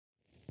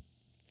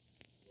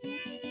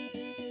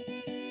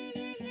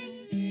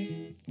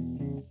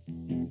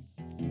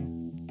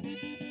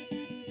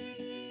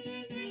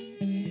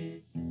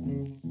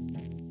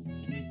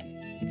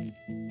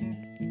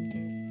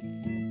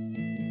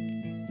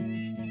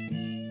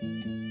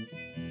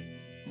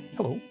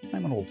Hello,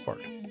 I'm an old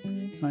fart,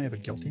 and I have a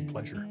guilty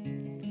pleasure.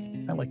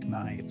 I like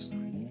knives.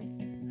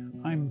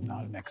 I'm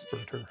not an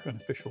expert or an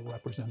official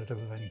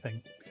representative of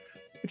anything.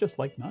 I just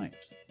like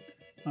knives.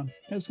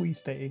 As we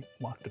stay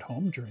locked at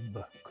home during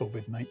the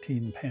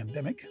COVID-19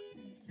 pandemic,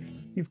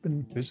 you've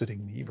been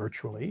visiting me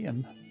virtually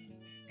and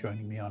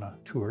joining me on a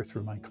tour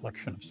through my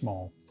collection of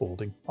small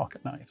folding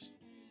pocket knives.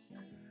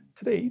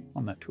 Today,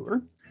 on that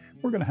tour,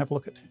 we're going to have a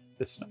look at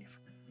this knife.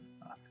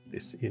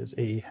 This is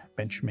a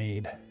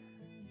Benchmade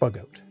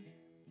Bugout,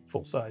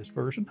 full-sized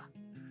version.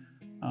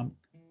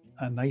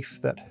 A knife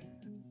that I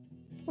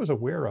was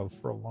aware of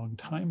for a long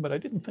time, but I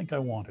didn't think I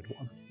wanted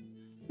one.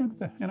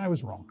 And I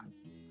was wrong.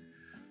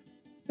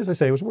 As I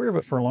say, I was aware of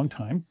it for a long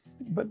time,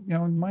 but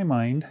in my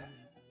mind,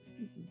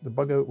 the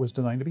Bugout was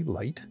designed to be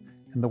light,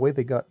 and the way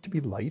they got to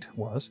be light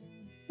was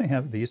they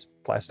have these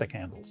plastic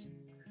handles.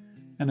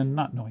 And then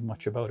not knowing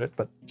much about it,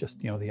 but just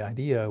the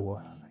idea,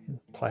 well,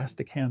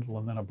 plastic handle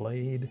and then a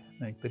blade.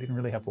 Like, they didn't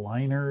really have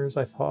liners,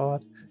 I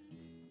thought.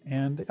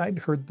 And I'd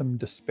heard them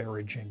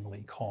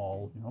disparagingly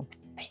call,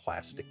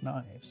 plastic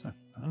knives. I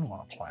don't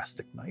want a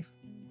plastic knife.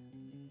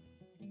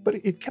 But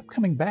it kept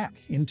coming back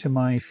into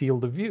my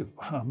field of view.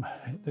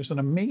 There's an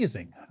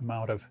amazing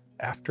amount of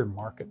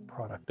aftermarket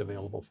product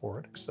available for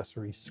it,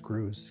 accessories,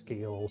 screws,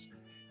 scales,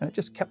 and it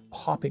just kept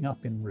popping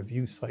up in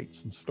review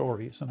sites and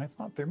stories. And I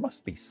thought there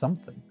must be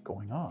something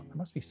going on. There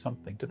must be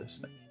something to this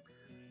thing.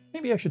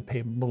 Maybe I should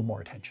pay a little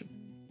more attention.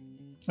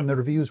 And the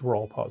reviews were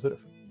all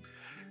positive.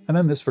 And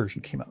then this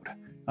version came out.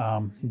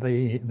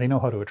 They know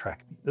how to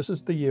attract me. This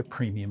is the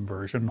premium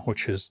version,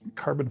 which is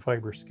carbon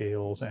fiber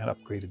scales and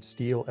upgraded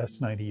steel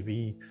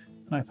S90V.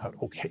 And I thought,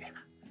 okay,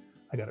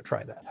 I got to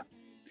try that.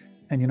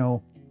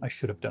 And I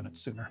should have done it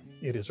sooner.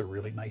 It is a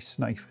really nice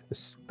knife,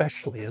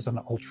 especially as an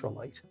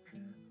ultralight.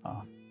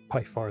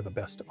 By far the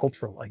best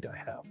ultralight I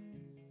have.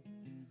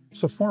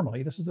 So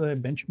formally, this is a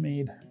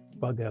Benchmade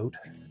Bugout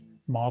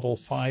model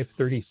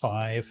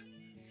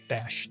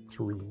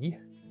 535-3.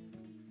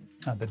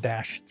 The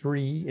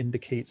 -3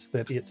 indicates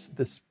that it's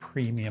this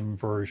premium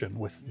version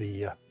with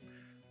the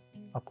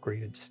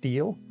upgraded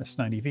steel,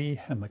 S90V,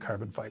 and the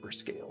carbon fiber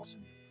scales.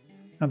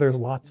 Now there's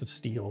lots of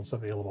steels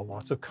available,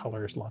 lots of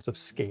colors, lots of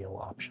scale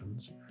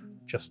options,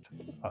 just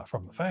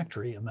from the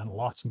factory, and then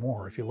lots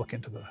more if you look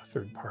into the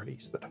third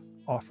parties that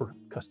offer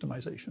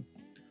customization.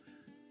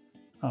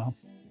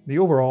 The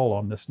overall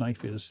on this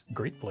knife is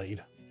great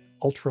blade,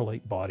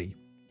 ultralight body,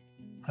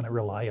 and a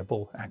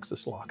reliable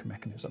axis lock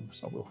mechanism.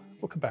 So we'll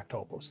come back to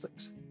all those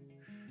things.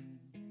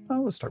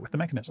 Let's start with the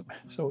mechanism.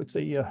 So it's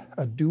a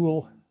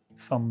dual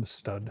thumb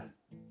stud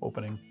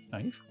opening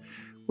knife,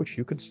 which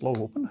you could slow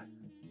open,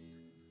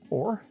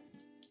 or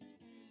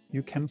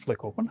you can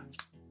flick open,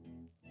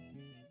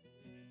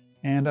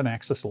 and an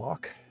axis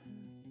lock.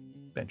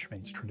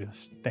 Benchmade's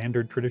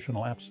standard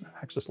traditional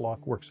axis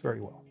lock works very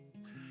well.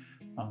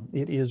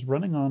 It is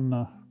running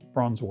on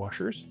bronze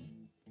washers,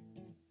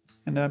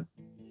 and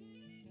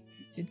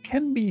it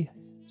can be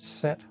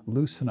set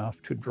loose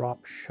enough to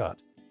drop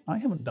shut. I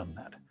haven't done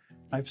that.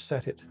 I've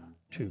set it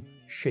to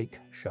shake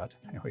shut.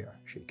 Here we are,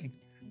 shaking.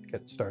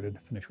 Get it started,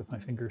 finish with my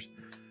fingers.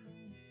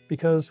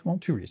 Because, well,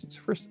 two reasons.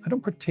 First, I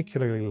don't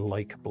particularly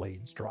like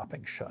blades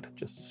dropping shut. It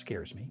just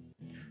scares me.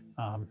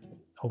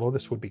 Although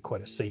this would be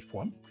quite a safe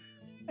one.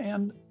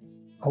 And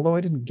although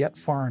I didn't get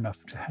far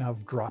enough to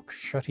have drop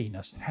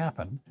shuttiness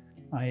happen,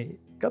 I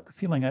got the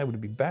feeling I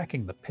would be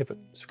backing the pivot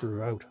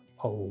screw out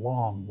a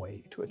long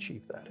way to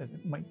achieve that, and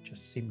it might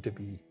just seem to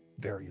be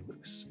very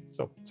loose.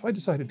 So I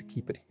decided to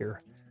keep it here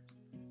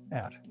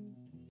at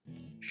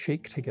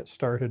shake to get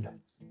started,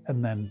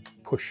 and then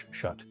push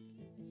shut,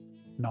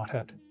 not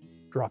at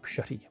drop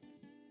shutty.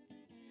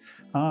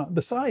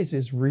 The size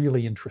is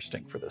really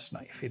interesting for this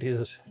knife. It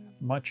is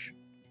much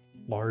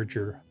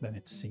larger than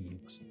it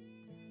seems.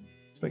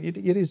 So it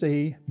is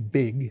a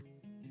big,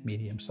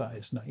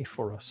 medium-sized knife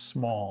or a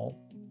small,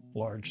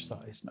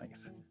 large-sized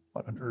knife.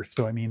 What on earth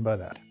do I mean by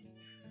that?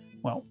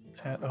 Well,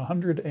 at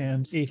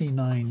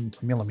 189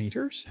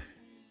 millimeters,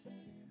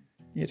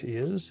 it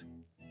is,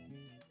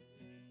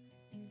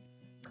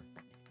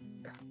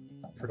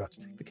 I forgot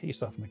to take the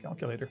case off my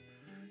calculator.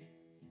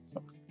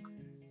 So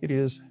it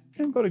is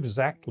about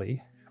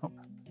exactly,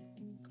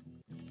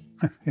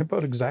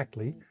 about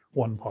exactly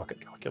one pocket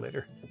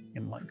calculator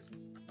in length.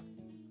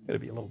 Gotta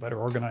be a little better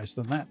organized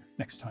than that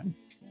next time.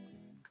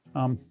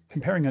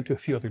 Comparing it to a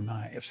few other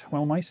knives,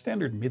 well, my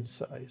standard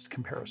mid-sized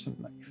comparison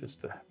knife is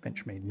the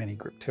Benchmade Mini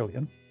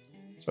Griptilian.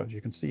 So as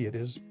you can see, it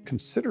is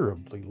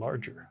considerably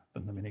larger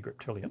than the Mini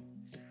Griptilian.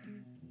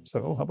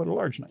 So how about a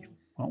large knife?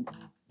 Well,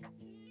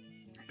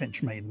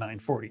 Benchmade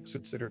 940 is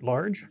considered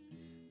large,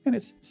 and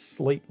it's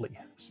slightly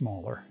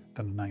smaller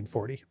than a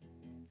 940.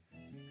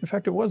 In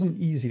fact, it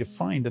wasn't easy to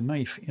find a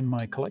knife in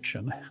my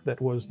collection that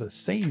was the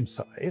same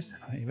size.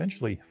 I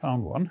eventually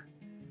found one,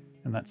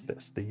 and that's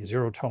this, the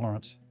Zero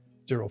Tolerance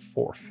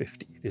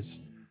 0450. It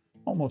is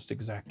almost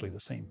exactly the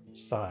same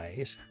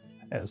size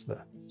as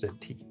the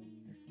ZT.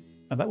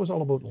 And that was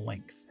all about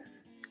length.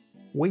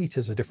 Weight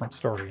is a different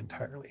story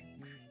entirely.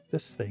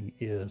 this thing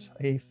is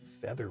a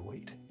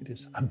featherweight. It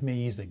is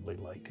amazingly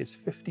light. It's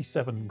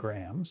 57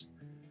 grams.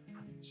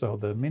 So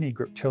the mini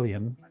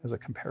Griptilian, as a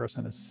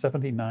comparison, is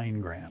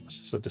 79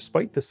 grams. So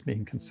despite this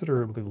being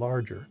considerably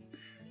larger,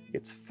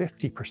 it's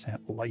 50%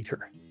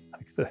 lighter.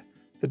 Like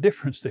the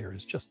difference there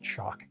is just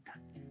shocking.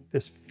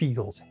 This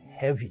feels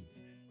heavy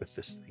with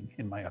this thing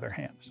in my other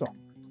hand. So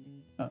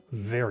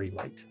very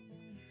light.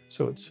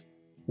 So it's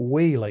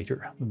way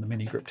lighter than the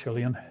mini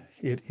Griptilian.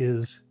 It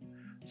is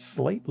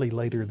slightly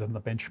lighter than the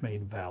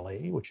Benchmade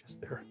Valet, which is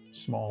their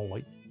small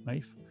light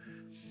knife.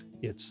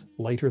 It's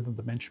lighter than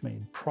the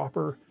Benchmade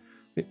Proper.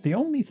 The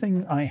only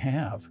thing I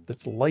have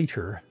that's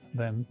lighter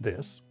than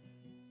this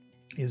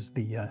is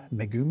the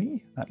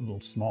Megumi, that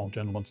little small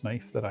gentleman's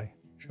knife that I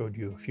showed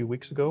you a few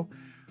weeks ago,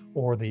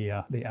 or the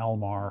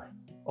Almar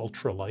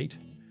Ultra Light.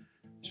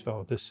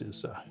 So this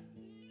is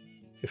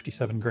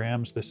 57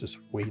 grams. This is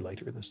way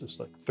lighter. This is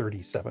like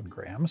 37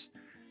 grams.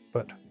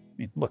 But I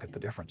mean, look at the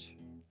difference.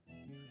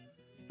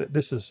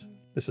 This is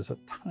a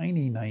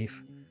tiny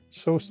knife,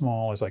 so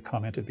small, as I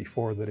commented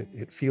before, that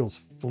it feels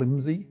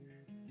flimsy.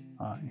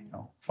 You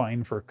know,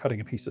 fine for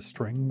cutting a piece of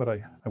string, but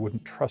I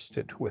wouldn't trust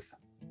it with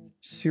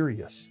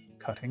serious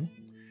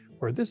cutting.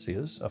 Where this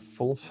is a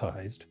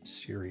full-sized,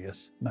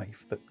 serious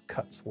knife that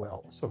cuts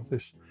well. So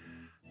there's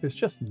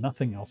just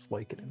nothing else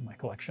like it in my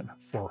collection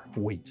for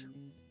weight.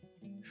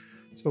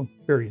 So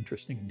very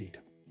interesting indeed.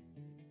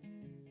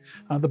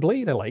 The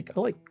blade I like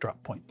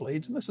drop point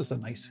blades, and this is a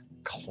nice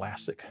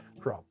classic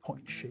drop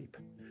point shape.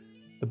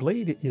 The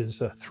blade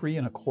is 3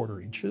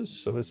 1/4 inches,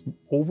 so it's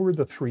over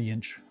the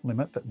 3-inch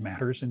limit that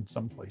matters in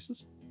some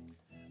places.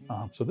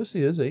 So this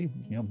is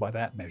by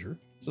that measure,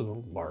 this is a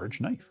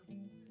large knife.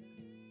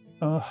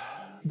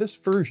 This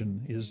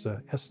version is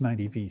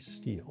S90V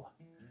steel,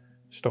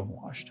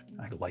 stonewashed.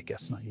 I like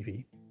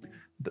S90V.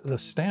 The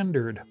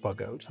standard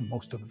Bugout in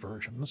most of the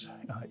versions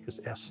is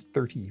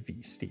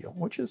S30V steel,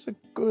 which is a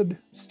good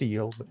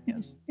steel, but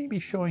is maybe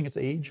showing its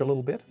age a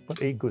little bit,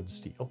 but a good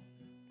steel.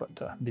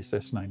 But this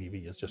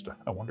S90V is just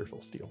a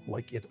wonderful steel,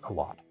 like it a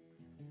lot.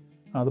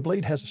 The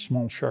blade has a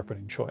small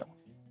sharpening choil,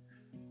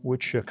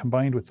 which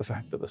combined with the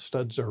fact that the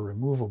studs are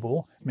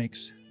removable,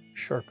 makes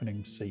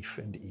sharpening safe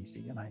and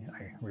easy, and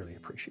I really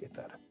appreciate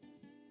that.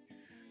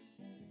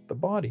 The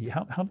body,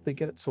 how did they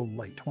get it so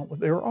light? Well,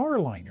 there are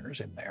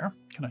liners in there.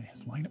 Can I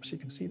line up so you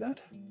can see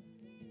that?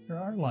 There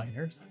are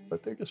liners,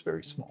 but they're just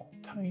very small,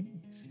 tiny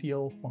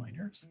steel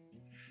liners.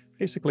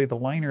 Basically, the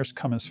liners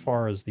come as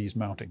far as these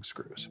mounting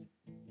screws.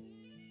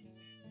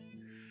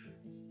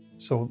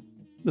 So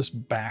this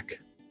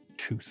back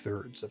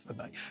 2/3 of the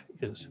knife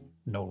is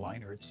no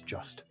liner, it's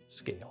just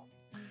scale.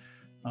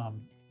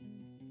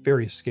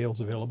 Various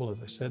scales available,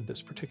 as I said.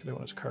 This particular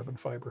one is carbon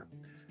fiber.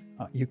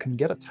 You can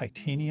get a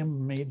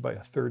titanium made by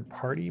a third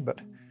party,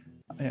 but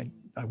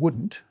I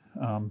wouldn't.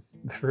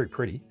 They're very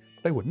pretty,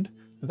 but I wouldn't.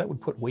 That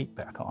would put weight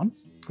back on,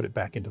 put it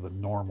back into the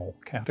normal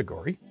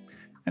category.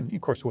 And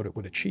of course, what it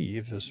would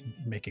achieve is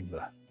making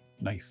the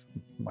knife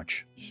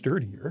much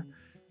sturdier.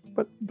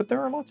 But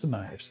there are lots of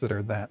knives that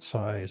are that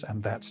size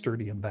and that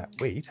sturdy and that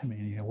weight. I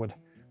mean,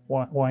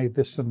 why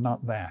this and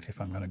not that if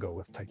I'm going to go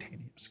with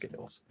titanium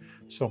scales?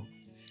 So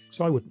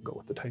I wouldn't go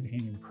with the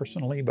titanium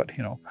personally, but if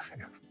you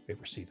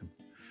ever see them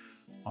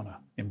on an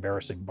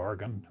embarrassing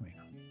bargain, I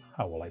mean,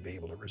 how will I be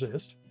able to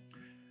resist?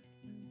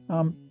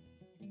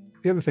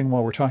 The other thing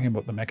while we're talking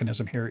about the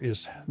mechanism here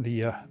is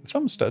the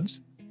thumb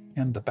studs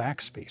and the back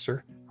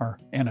spacer are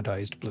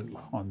anodized blue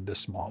on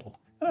this model.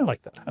 And I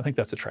like that. I think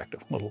that's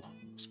attractive, little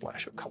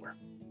splash of color.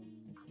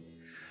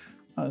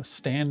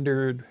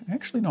 Standard,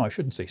 actually no, I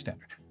shouldn't say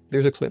standard.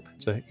 There's a clip,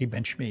 it's a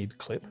Benchmade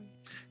clip.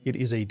 It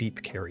is a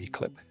deep carry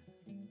clip.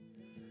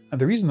 And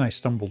the reason I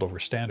stumbled over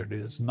standard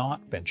is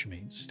not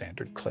Benchmade's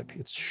standard clip,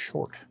 it's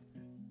short.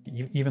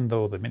 Even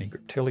though the mini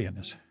Griptilian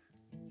is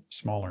a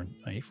smaller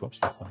knife, whoops,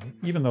 that's funny.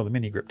 Even though the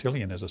mini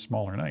Griptilian is a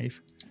smaller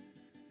knife,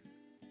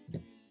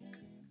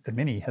 the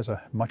mini has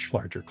a much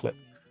larger clip.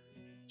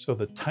 So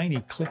the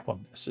tiny clip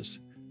on this is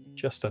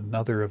just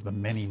another of the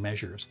many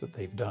measures that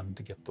they've done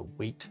to get the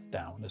weight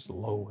down as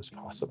low as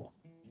possible.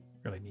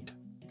 Really neat.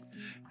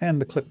 And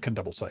the clip can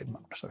double side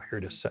mount. So here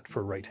it is set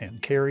for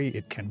right-hand carry.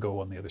 It can go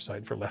on the other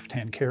side for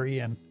left-hand carry.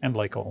 And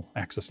like all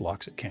axis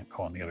locks, it can't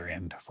go on the other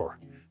end for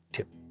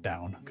tip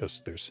down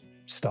because there's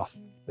stuff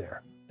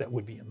there that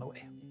would be in the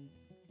way.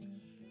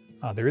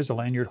 There is a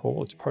lanyard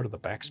hole. It's part of the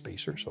back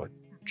spacer. So a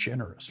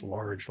generous,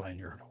 large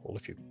lanyard hole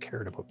if you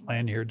care to put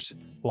lanyards.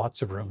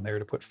 Lots of room there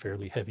to put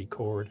fairly heavy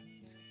cord.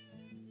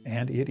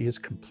 And it is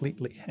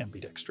completely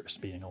ambidextrous,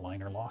 being a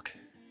liner lock.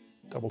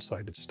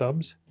 Double-sided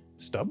studs,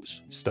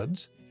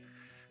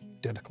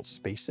 identical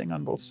spacing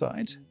on both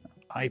sides.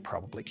 I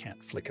probably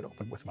can't flick it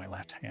open with my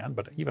left hand,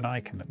 but even I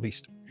can at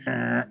least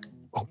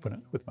open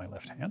it with my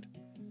left hand.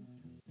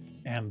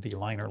 And the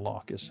liner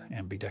lock is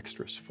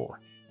ambidextrous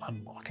for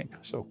unlocking,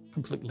 so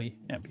completely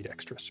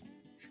ambidextrous.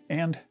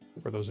 And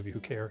for those of you who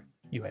care,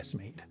 US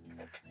made.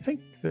 I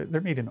think they're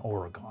made in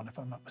Oregon, if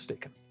I'm not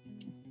mistaken.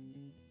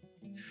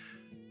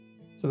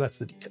 So that's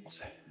the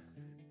details.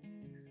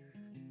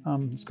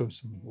 Let's go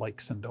some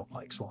likes and don't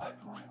likes. Well,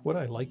 what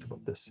I like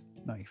about this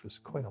knife is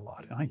quite a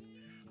lot. And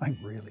I'm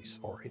really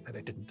sorry that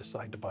I didn't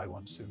decide to buy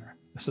one sooner.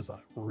 This is a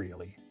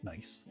really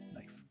nice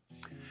knife.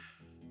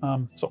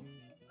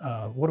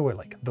 What do I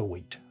like? The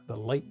weight, the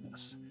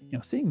lightness. You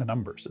know, seeing the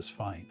numbers is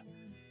fine.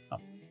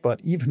 But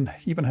even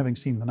having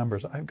seen the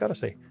numbers, I've got to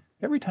say,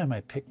 every time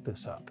I pick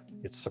this up,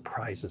 it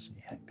surprises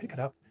me. I pick it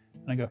up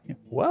and I go,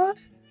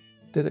 what?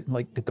 Did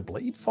the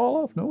blade fall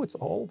off? No, it's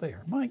all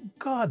there. My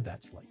God,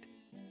 that's light.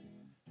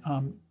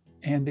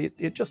 And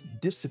it just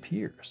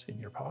disappears in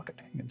your pocket.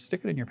 You can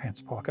stick it in your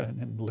pants pocket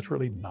and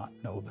literally not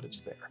know that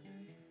it's there.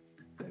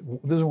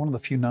 This is one of the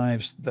few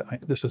knives that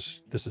this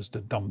is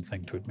the dumb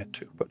thing to admit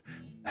to, but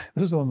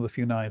this is one of the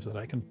few knives that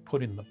I can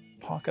put in the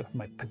pocket of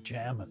my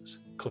pajamas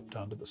clipped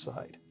onto the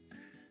side.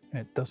 And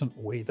it doesn't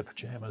weigh the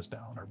pajamas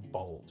down or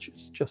bulge.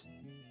 It's just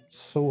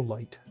so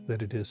light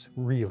that it is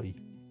really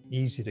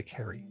easy to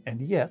carry.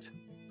 And yet,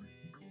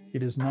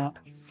 it is not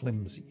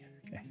flimsy.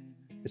 Okay?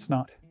 It's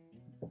not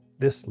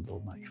this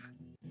little knife.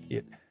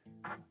 It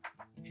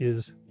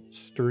is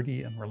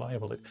sturdy and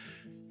reliable.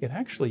 It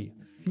actually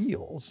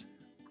feels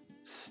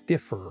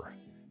stiffer,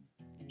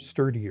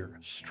 sturdier,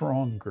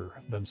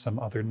 stronger than some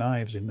other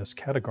knives in this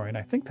category. And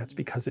I think that's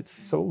because it's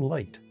so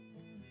light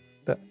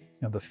that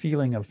the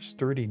feeling of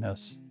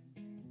sturdiness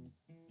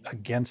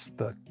against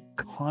the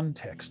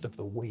context of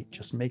the weight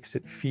just makes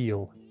it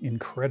feel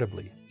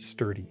incredibly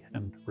sturdy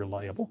and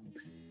reliable.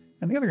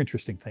 And the other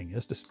interesting thing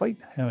is, despite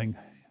having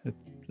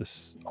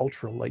this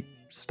ultra-light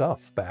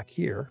stuff back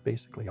here,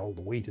 basically all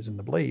the weight is in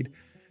the blade,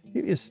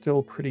 it is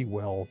still pretty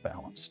well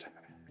balanced.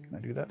 Can I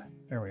do that?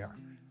 There we are.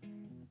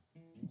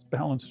 It's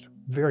balanced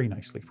very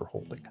nicely for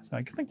holding. So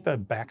I think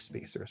that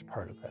backspacer is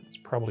part of that. It's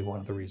probably one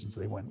of the reasons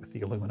they went with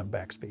the aluminum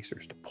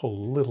backspacers, to pull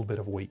a little bit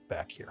of weight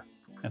back here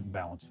and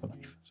balance the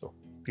knife. So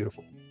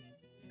beautiful.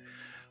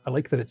 I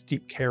like that it's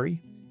deep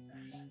carry.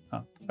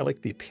 I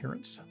like the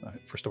appearance.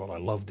 First of all, I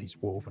love these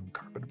woven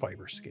carbon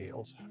fiber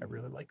scales. I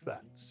really like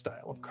that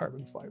style of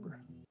carbon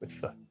fiber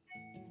with the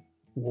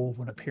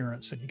woven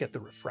appearance, and you get the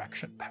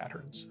refraction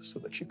patterns so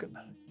that you can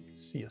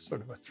see a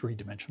sort of a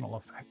three-dimensional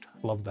effect.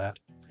 Love that.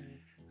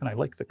 And I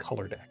like the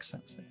colored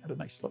accents. They had a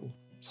nice little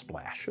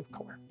splash of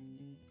color.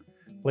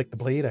 I like the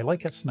blade. I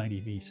like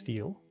S90V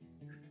steel.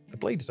 The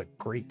blade is a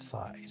great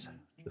size,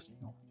 just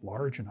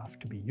large enough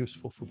to be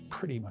useful for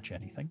pretty much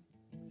anything.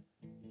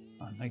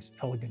 A nice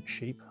elegant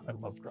shape. I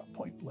love drop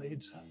point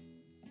blades.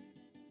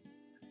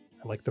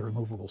 I like the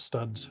removable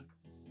studs.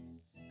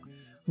 I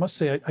must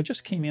say, I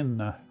just came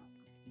in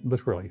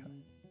literally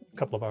a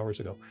couple of hours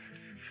ago.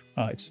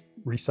 It's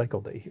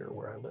recycle day here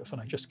where I live,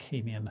 and I just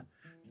came in.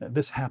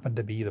 This happened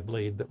to be the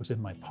blade that was in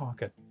my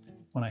pocket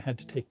when I had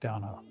to take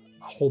down a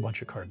whole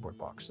bunch of cardboard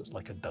boxes,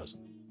 like a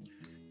dozen.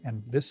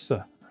 And this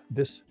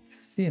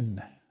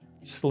thin,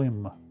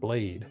 slim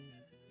blade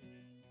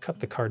cut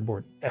the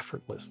cardboard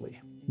effortlessly.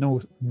 No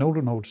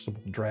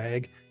noticeable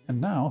drag. And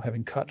now,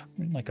 having cut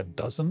like a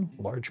dozen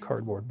large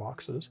cardboard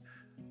boxes,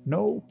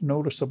 no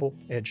noticeable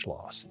edge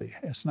loss. The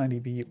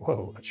S90V,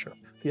 whoa, that's sharp.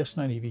 The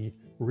S90V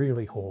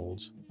really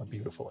holds a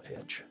beautiful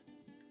edge.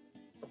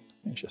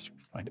 Let me just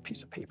find a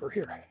piece of paper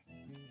here.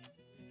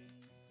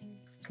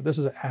 So this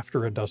is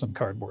after a dozen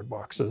cardboard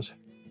boxes.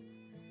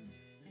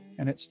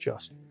 And it's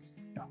just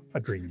a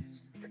dream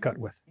to cut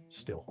with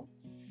still.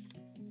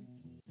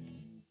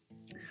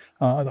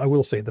 I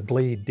will say the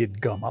blade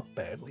did gum up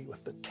badly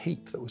with the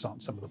tape that was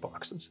on some of the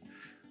boxes.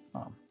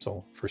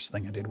 So first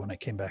thing I did when I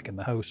came back in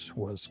the house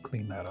was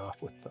clean that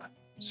off with a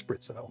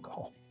spritz of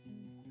alcohol.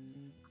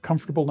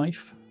 Comfortable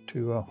knife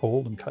to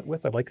hold and cut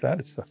with. I like that.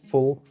 It's a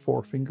full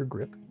 4-finger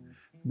grip.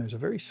 And there's a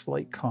very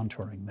slight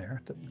contouring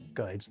there that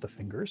guides the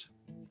fingers.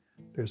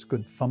 There's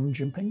good thumb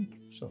jimping,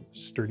 so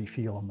sturdy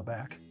feel on the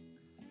back.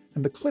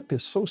 And the clip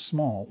is so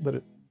small that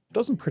it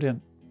doesn't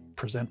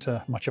present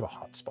much of a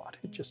hot spot.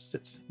 It just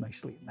sits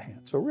nicely in the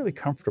hand. So really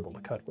comfortable to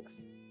cut with.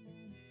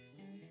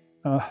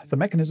 The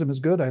mechanism is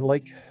good. I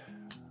like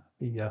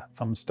the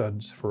thumb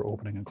studs for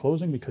opening and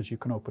closing because you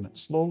can open it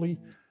slowly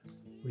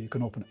or you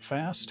can open it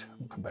fast.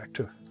 We'll come back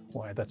to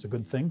why that's a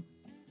good thing.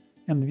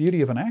 And the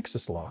beauty of an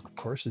axis lock, of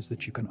course, is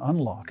that you can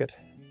unlock it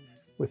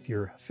with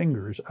your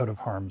fingers out of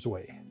harm's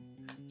way.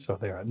 So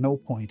there, at no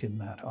point in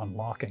that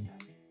unlocking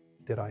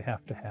did I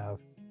have to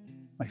have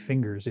my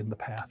fingers in the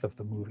path of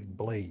the moving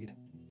blade,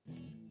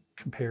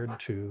 compared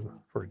to,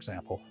 for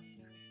example,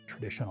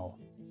 traditional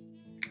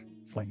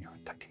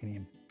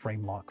titanium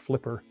frame lock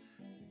flipper.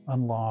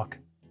 Unlock,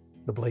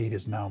 the blade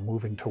is now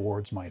moving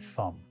towards my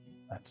thumb.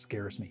 That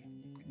scares me.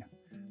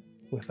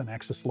 With an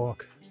axis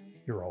lock,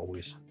 you're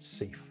always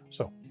safe.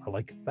 So I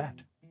like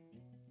that.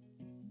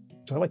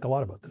 So I like a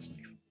lot about this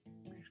knife.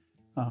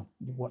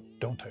 What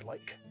don't I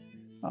like?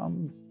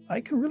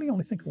 I can really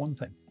only think of one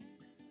thing.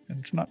 And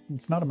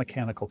it's not a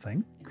mechanical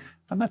thing,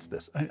 and that's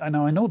this. I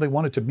know they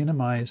wanted to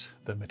minimize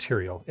the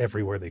material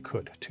everywhere they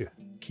could to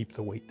keep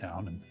the weight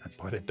down, and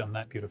boy, they've done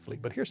that beautifully.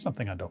 But here's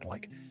something I don't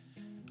like.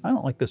 I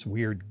don't like this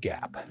weird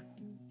gap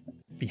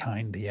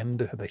behind the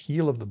end, the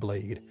heel of the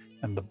blade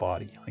and the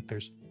body. Like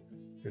there's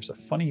a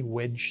funny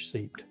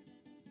wedge-shaped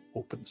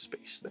open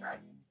space there.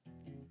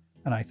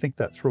 And I think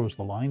that throws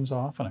the lines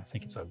off, and I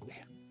think it's ugly.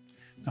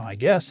 Now, I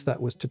guess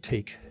that was to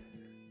take,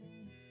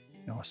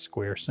 a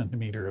square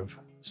centimeter of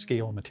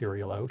scale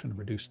material out and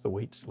reduce the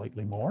weight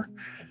slightly more.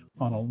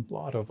 On a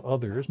lot of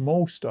others,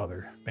 most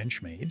other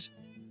Benchmades,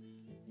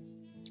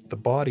 the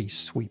body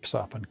sweeps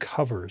up and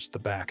covers the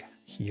back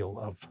heel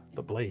of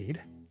the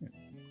blade.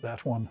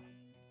 That one,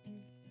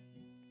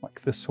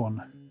 like this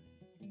one.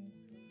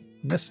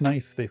 This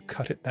knife, they've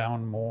cut it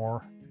down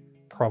more,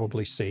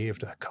 probably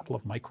saved a couple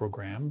of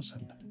micrograms,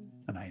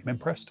 and I am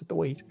impressed at the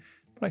weight,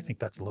 but I think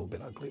that's a little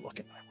bit ugly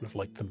looking. I would have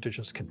liked them to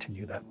just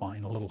continue that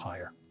line a little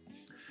higher.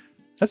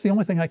 That's the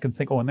only thing I can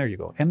think. Oh, and there you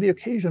go. And the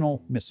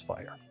occasional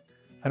misfire.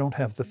 I don't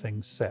have the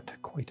thing set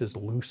quite as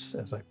loose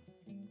as I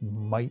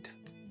might,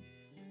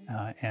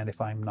 and if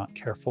I'm not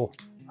careful,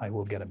 I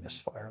will get a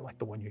misfire like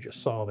the one you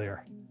just saw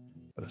there.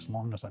 But as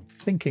long as I'm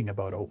thinking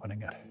about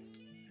opening it,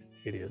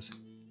 it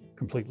is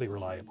completely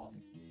reliable.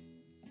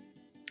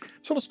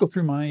 So let's go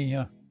through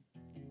my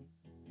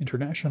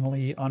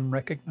internationally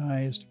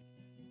unrecognized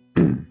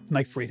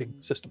knife rating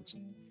systems.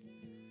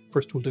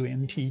 First, we'll do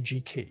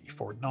NTGK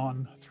for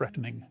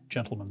non-threatening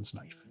gentleman's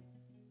knife.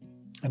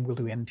 And we'll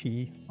do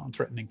NT,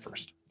 non-threatening,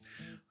 first.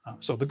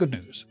 So the good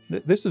news,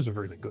 this is a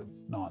really good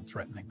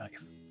non-threatening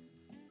knife.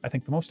 I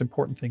think the most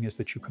important thing is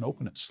that you can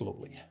open it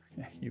slowly.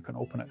 You can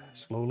open it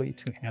slowly,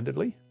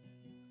 two-handedly.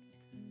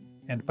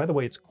 And by the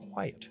way, it's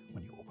quiet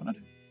when you open it.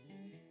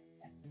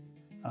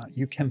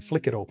 You can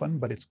flick it open,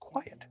 but it's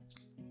quiet.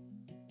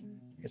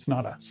 It's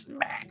not a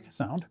smack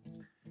sound.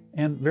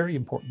 And very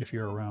important if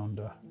you're around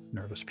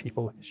nervous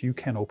people is you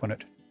can open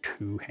it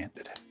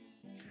two-handed.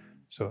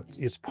 So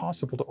it's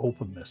possible to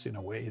open this in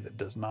a way that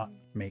does not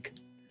make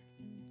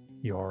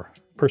your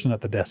person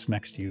at the desk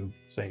next to you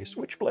say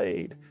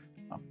switchblade.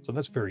 So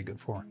that's very good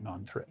for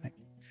non-threatening.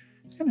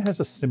 And it has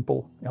a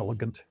simple,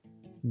 elegant,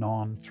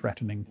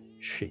 non-threatening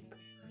shape.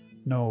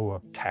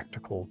 No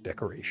tactical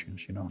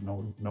decorations,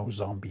 no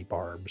zombie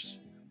barbs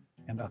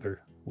and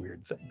other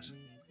weird things.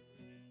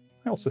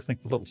 I also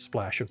think the little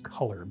splash of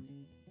color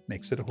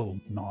makes it a little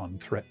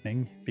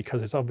non-threatening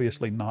because it's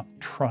obviously not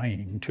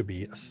trying to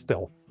be a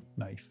stealth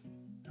knife,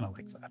 and I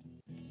like that.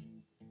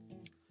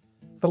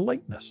 The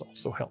lightness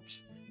also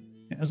helps.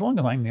 As long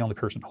as I'm the only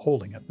person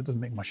holding it, it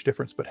doesn't make much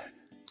difference, but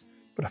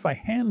if I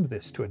hand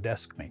this to a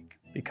desk mate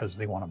because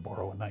they want to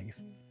borrow a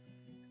knife,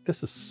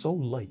 this is so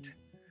light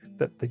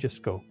that they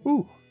just go,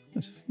 ooh,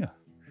 this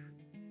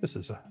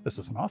is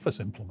an office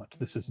implement.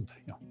 This isn't,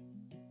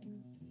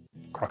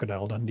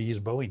 Crocodile Dundee's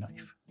Bowie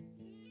knife.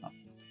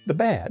 The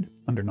bad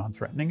under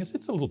non-threatening is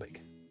it's a little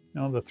big.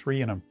 The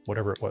 3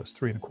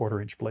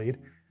 3¼ inch blade,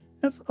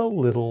 it's a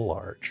little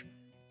large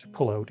to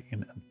pull out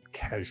in a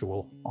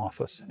casual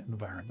office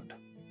environment.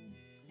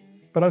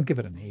 But I'll give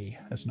it an A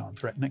as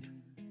non-threatening.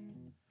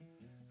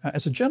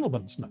 As a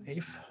gentleman's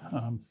knife,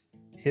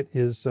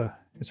 it's a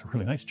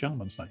really nice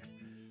gentleman's knife.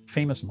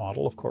 Famous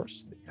model, of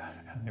course.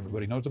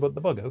 Everybody knows about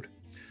the Bugout.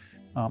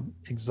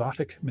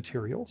 Exotic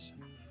materials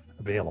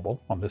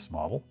available on this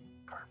model.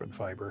 Carbon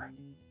fiber,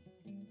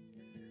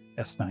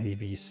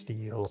 S90V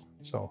steel,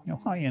 so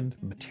high-end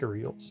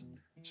materials.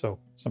 So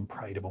some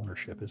pride of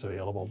ownership is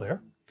available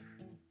there.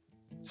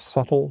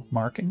 Subtle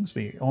markings.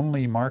 The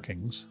only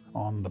markings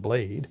on the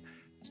blade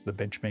is the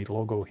Benchmade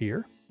logo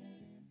here,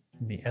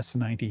 the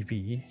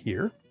S90V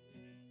here,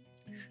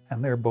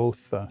 and they're both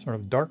sort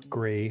of dark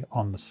gray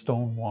on the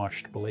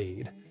stone-washed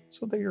blade,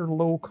 so they are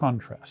low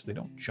contrast. They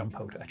don't jump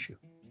out at you.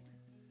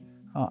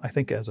 I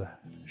think as a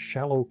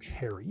shallow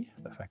carry,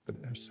 the fact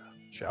that there's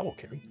shallow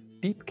carry,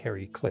 deep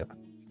carry clip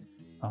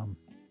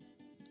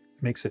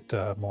makes it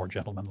more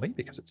gentlemanly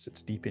because it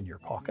sits deep in your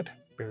pocket,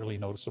 barely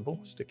noticeable,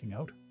 sticking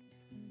out.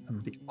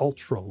 And the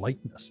ultra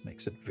lightness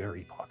makes it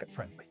very pocket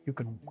friendly. You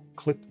can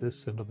clip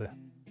this into the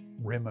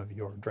rim of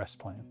your dress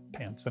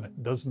pants and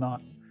it does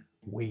not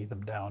weigh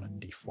them down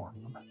and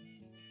deform them.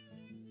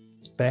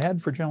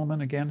 Bad for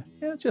gentlemen again,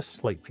 just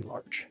slightly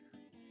large.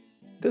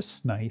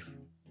 This knife,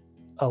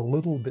 a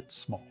little bit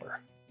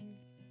smaller,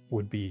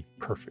 would be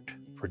perfect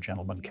for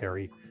gentleman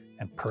carry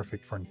and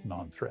perfect for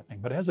non-threatening.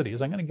 But as it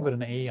is, I'm going to give it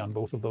an A on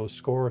both of those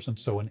scores, and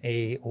so an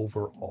A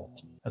overall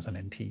as an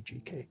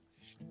NTGK.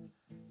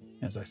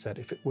 As I said,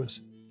 if it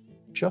was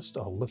just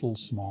a little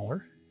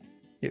smaller,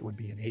 it would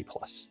be an A+.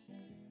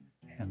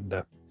 And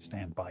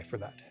stand by for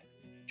that.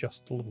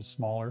 Just a little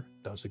smaller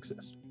does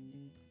exist.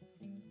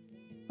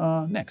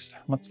 Next,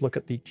 let's look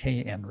at the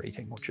KN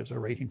rating, which is a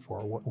rating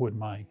for what would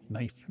my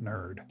knife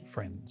nerd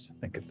friends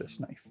think of this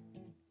knife.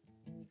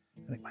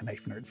 I think my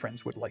knife nerd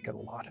friends would like it a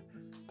lot.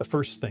 The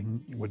first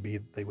thing would be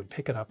they would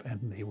pick it up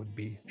and they would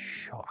be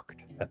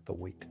shocked at the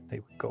weight. They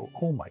would go,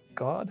 oh my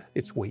God,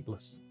 it's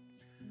weightless.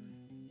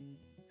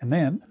 And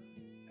then,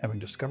 having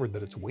discovered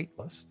that it's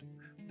weightless,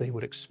 they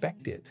would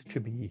expect it to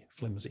be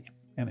flimsy.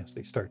 And as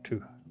they start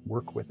to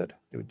work with it,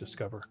 they would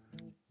discover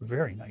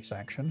very nice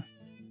action,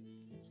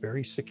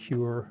 very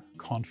secure,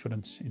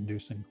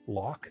 confidence-inducing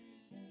lock,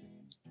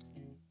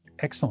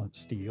 excellent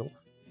steel,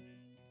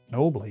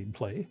 no blade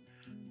play,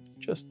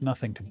 just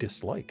nothing to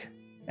dislike.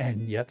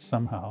 And yet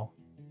somehow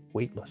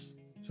weightless,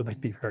 so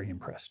they'd be very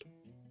impressed.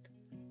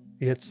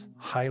 It's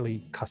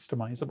highly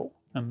customizable,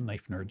 and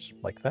knife nerds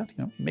like that.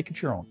 Make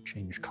it your own.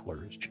 Change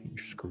colors,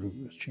 change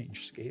screws,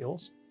 change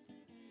scales.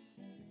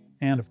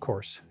 And of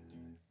course,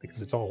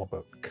 because it's all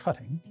about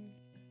cutting,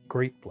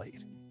 great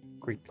blade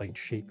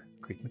shape,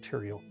 great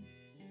material.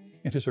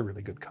 It is a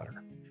really good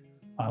cutter.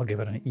 I'll give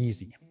it an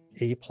easy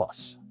A+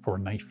 for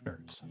knife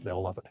nerds.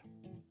 They'll love it.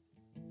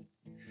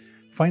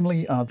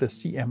 Finally, the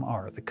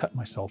CMR, the cut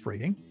myself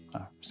rating.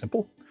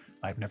 Simple.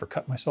 I've never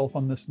cut myself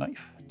on this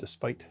knife,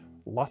 despite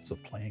lots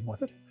of playing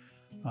with it.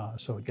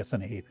 So it gets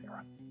an A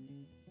there.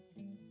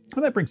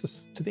 And that brings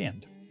us to the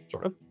end,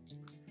 sort of.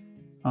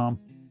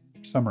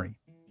 Summary.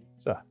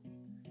 It's a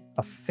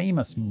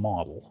famous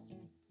model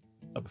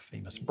of a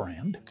famous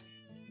brand,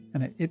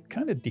 and it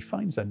kind of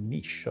defines a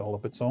niche all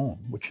of its own,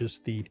 which is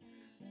the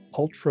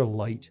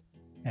ultra-light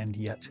and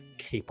yet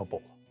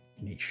capable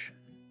niche.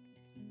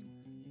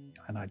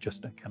 And I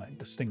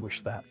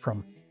distinguish that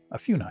from a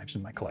few knives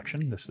in my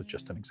collection. This is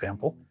just an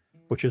example,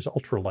 which is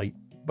ultralight,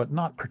 but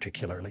not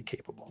particularly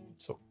capable.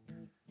 So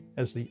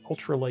as the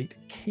ultralight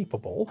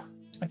capable,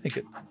 I think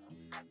it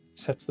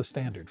sets the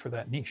standard for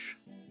that niche.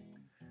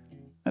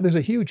 And there's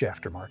a huge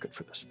aftermarket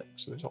for this thing.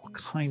 So there's all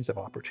kinds of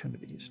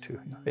opportunities to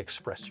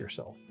express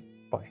yourself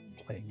by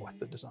playing with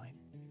the design.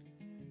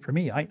 For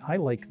me, I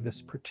like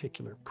this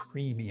particular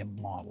premium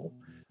model,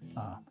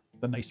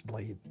 the nice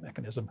blade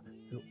mechanism,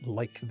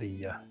 like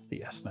the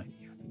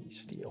S90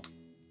 steel.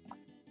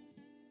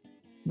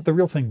 But the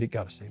real thing that you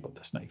got to say about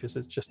this knife is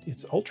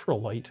it's ultra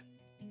light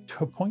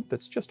to a point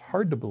that's just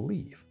hard to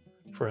believe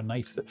for a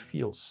knife that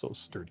feels so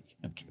sturdy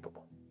and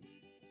capable.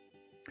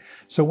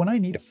 So when I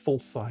need a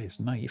full-size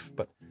knife,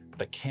 but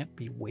I can't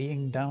be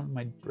weighing down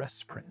my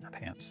dress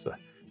pants,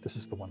 this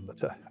is the one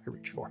that I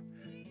reach for.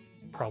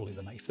 It's probably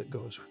the knife that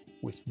goes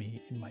with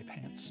me in my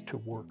pants to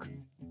work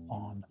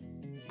on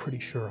pretty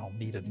sure I'll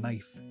need a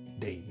knife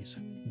days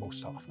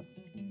most often.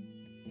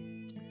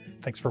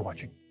 Thanks for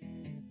watching,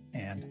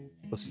 and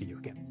we'll see you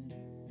again.